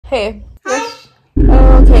Hey.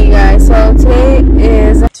 Okay guys, so today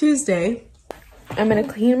is Tuesday. I'm gonna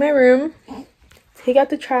clean my room, take out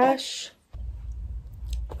the trash.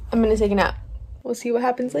 I'm gonna take a nap. We'll see what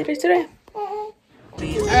happens later today.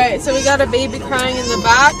 Alright, so we got a baby crying in the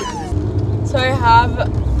back. So I have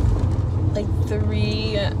like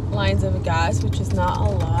 3 lines of gas, which is not a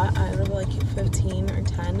lot out of like 15 or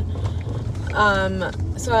 10.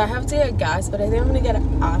 So I have to get gas, but I think I'm gonna get it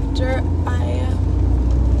after I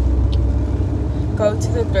go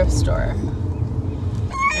to the thrift store.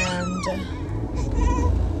 And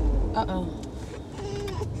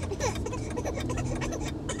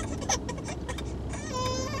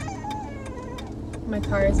my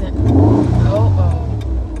car isn't.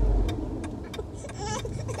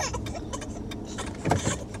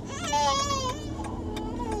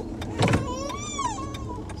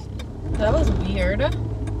 That was weird.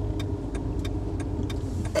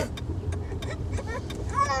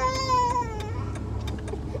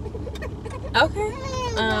 Okay.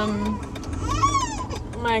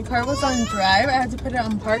 My car was on drive. I had to put it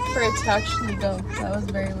on park for it to actually go. That was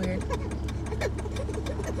very weird.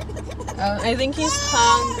 I think he's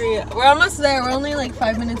hungry. We're almost there. We're only like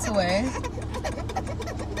 5 minutes away.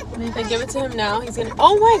 And if I give it to him now, he's gonna...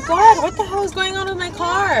 Oh my god! What the hell is going on with my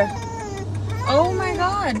car? Oh my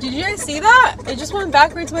god. Did you guys see that? It just went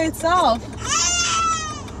backwards by itself.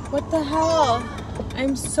 What the hell?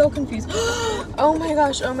 I'm so confused. Oh my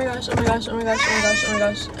gosh, oh my gosh, oh my gosh, oh my gosh, oh my gosh, oh my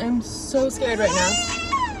gosh. I'm so scared right now.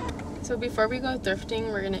 So before we go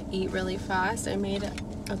thrifting, we're gonna eat really fast. I made a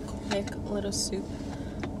quick little soup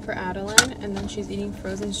for Adeline, and then she's eating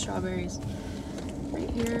frozen strawberries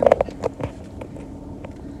right here.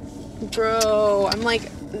 Bro, I'm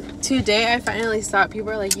like, today I finally saw it.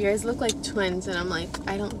 People are like, you guys look like twins, and I'm like,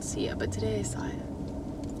 I don't see it, but today I saw it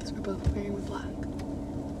because we're both wearing black.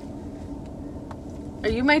 Are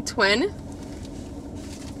you my twin?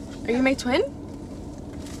 Are you my twin?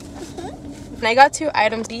 And I got 2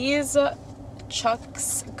 items. These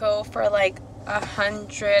chucks go for like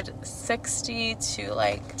 160 to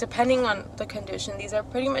like, depending on the condition. These are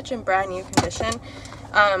pretty much in brand new condition.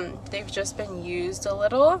 They've just been used a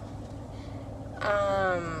little.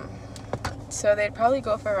 So they'd probably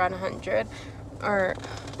go for around 100 or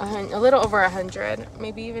a little over 100,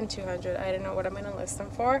 maybe even 200. I don't know what I'm gonna list them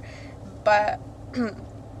for, but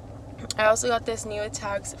I also got this new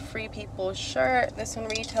Tags Free People shirt. This one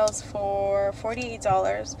retails for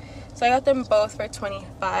 $48. So I got them both for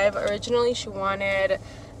 $25. Originally she wanted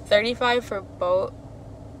 $35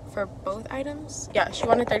 for both items. Yeah, she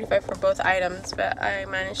wanted $35 for both items, but I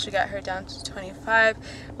managed to get her down to $25,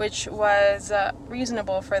 which was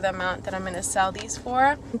reasonable for the amount that I'm gonna sell these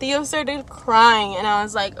for. Theo started crying and I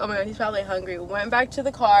was like, oh my god, he's probably hungry. Went back to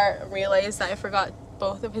the car, realized that I forgot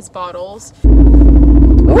both of his bottles.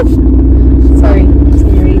 Sorry,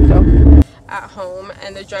 at home,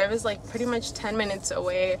 and the drive is like pretty much 10 minutes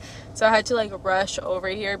away, so I had to like rush over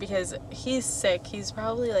here because he's sick. He's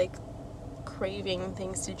probably like craving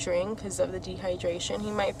things to drink because of the dehydration he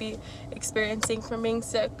might be experiencing from being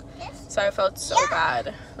sick. So I felt so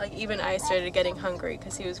bad. Like even I started getting hungry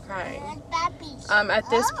because he was crying. At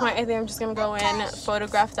this point I think I'm just gonna go in,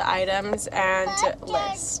 photograph the items, and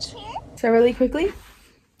list. So really quickly,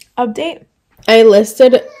 update. I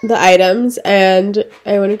listed the items and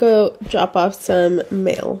I want to go drop off some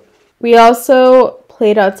mail. We also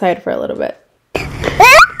played outside for a little bit.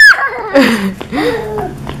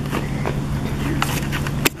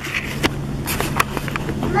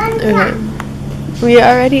 Okay. We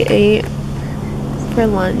already ate for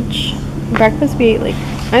lunch. Breakfast we ate like,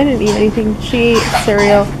 I didn't eat anything. She ate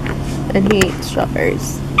cereal and he ate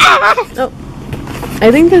strawberries. Oh,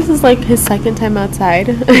 I think this is like his second time outside.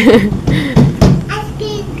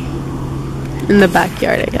 In the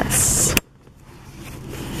backyard, I guess.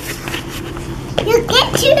 You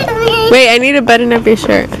get to. Wait, I need to button up your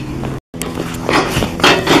shirt.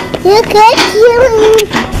 You get to.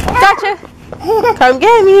 Gotcha. Come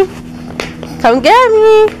get me. Come get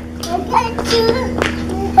me. I got you.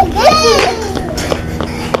 I got you.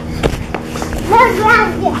 No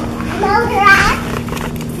rag. No rag.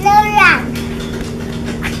 No rag.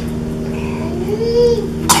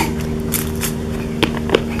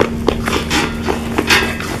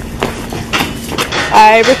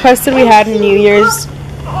 I requested we had New Year's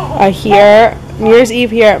Eve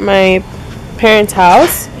here at my parents'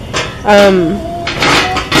 house, and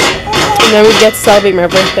then we get to celebrate my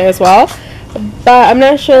birthday as well. But I'm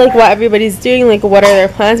not sure like what everybody's doing, like what are their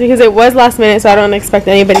plans, because it was last minute, so I don't expect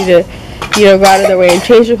anybody to, you know, go out of their way and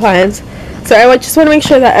change their plans. So I just want to make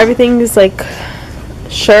sure that everything is like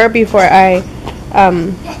sure before I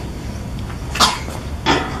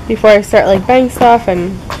before I start like buying stuff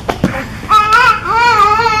and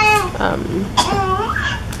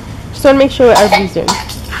just want to make sure what everybody's doing.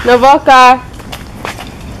 Novalka.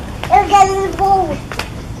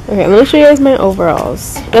 Okay, let me show you guys my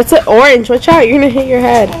overalls. That's it, orange. Watch out, you're gonna hit your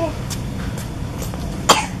head.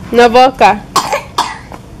 Novalka.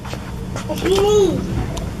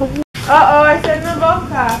 Uh-oh, I said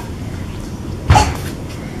Novalka.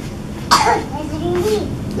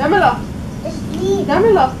 Dámelo.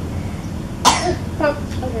 Dámelo. Oh,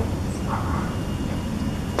 okay.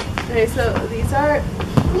 Okay, so these are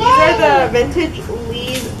the vintage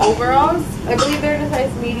Lee's overalls. I believe they're in a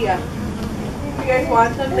size medium. If you guys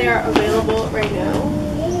want them, they are available right now.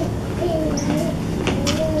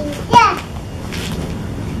 Yeah.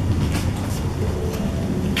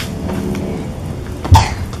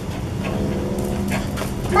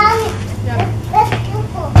 Mommy, Yeah. let's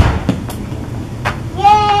go.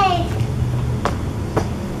 Yay!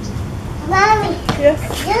 Mommy, Yes.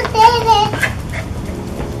 you did it.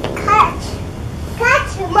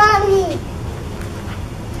 Catch, mommy.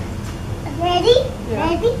 Ready? Yeah.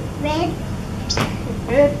 Ready?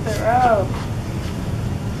 Good throw.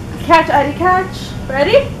 Catch, Eddie, catch.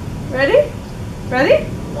 Ready? Ready?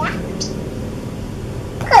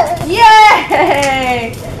 Yeah.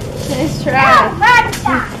 Yay! Nice try.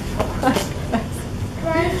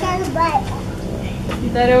 You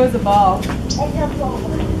thought it was a ball. It's a ball.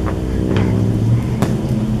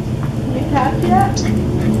 Can you catch it?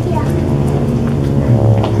 Yeah.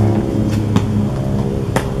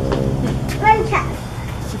 One tap.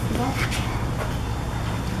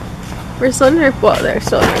 We're still in our, well, they're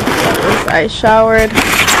still in our pajamas. I showered,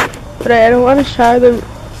 but I don't want to shower them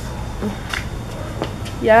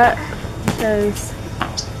yet because I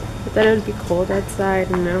thought it would be cold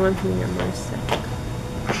outside and I don't want them to get more sick.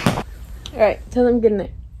 Alright, tell them good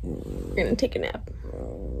night. We're gonna take a nap.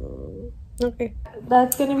 Okay.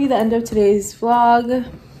 That's gonna be the end of today's vlog.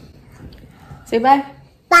 Say bye.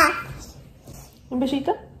 Bye. Un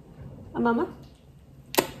besito. A mama.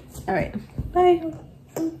 Alright. Bye.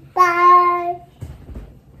 Bye.